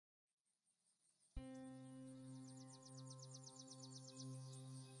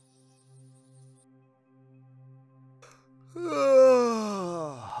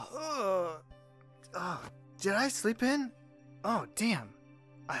Did I sleep in? Oh, damn.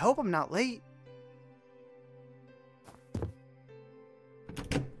 I hope I'm not late.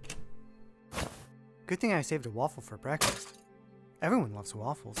 Good thing I saved a waffle for breakfast. Everyone loves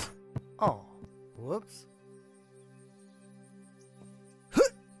waffles. Oh, whoops.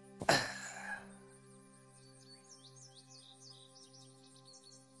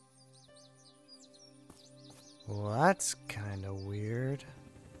 Well, that's kind of weird.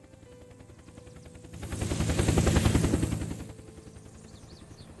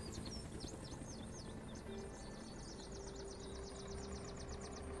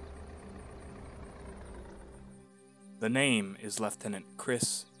 The name is Lieutenant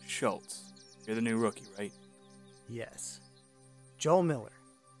Chris Schultz. You're the new rookie, right? Yes. Joel Miller.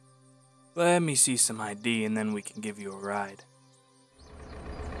 Let me see some ID and then we can give you a ride.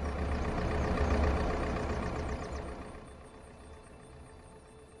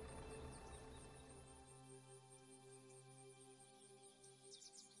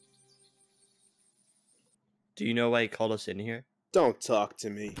 Do you know why he called us in here? Don't talk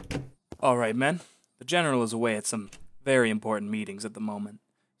to me. All right, men. The general is away at some very important meetings at the moment,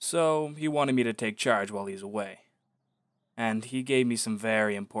 so he wanted me to take charge while he's away. And he gave me some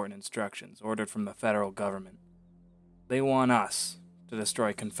very important instructions ordered from the federal government. They want us to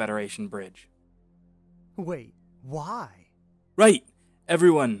destroy Confederation Bridge. Wait, why? Right!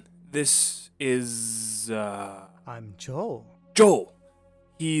 Everyone, this is, I'm Joel. Joel!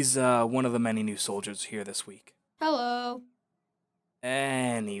 He's, one of the many new soldiers here this week. Hello.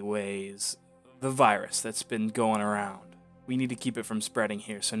 Anyways, the virus that's been going around. We need to keep it from spreading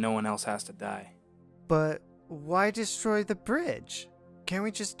here so no one else has to die. But why destroy the bridge? Can't we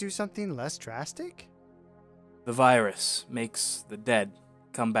just do something less drastic? The virus makes the dead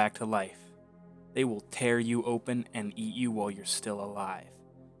come back to life. They will tear you open and eat you while you're still alive.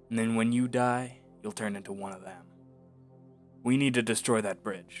 And then when you die, you'll turn into one of them. We need to destroy that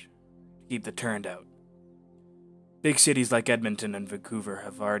bridge. Keep the turned out. Big cities like Edmonton and Vancouver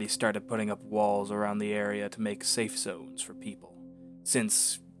have already started putting up walls around the area to make safe zones for people.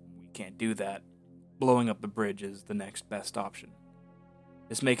 Since we can't do that, blowing up the bridge is the next best option.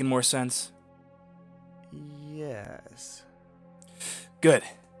 This making more sense? Yes. Good.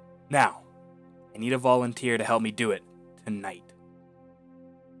 Now, I need a volunteer to help me do it tonight.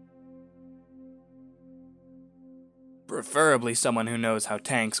 Preferably someone who knows how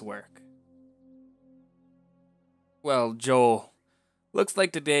tanks work. Well, Joel, looks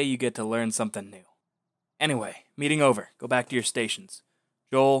like today you get to learn something new. Anyway, meeting over. Go back to your stations.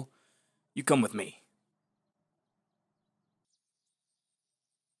 Joel, you come with me.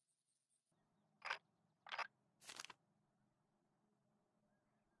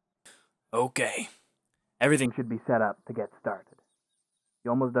 Okay. Everything should be set up to get started.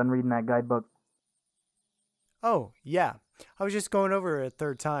 You almost done reading that guidebook? Oh, yeah. I was just going over it a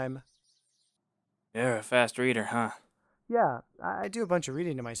third time. You're a fast reader, huh? Yeah, I do a bunch of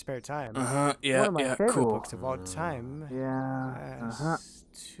reading in my spare time. Yeah, One of my favorite cool. books of all time. Yeah,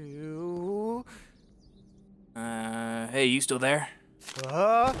 To... Hey, you still there?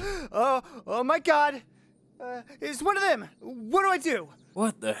 Oh my God! It's one of them! What do I do?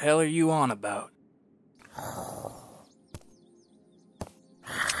 What the hell are you on about?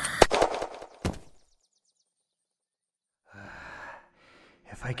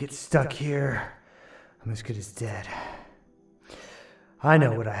 If I get stuck here, I'm as good as dead. I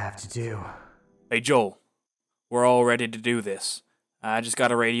know what I have to do. Hey, Joel. We're all ready to do this. I just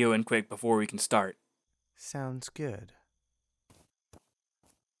gotta radio in quick before we can start. Sounds good.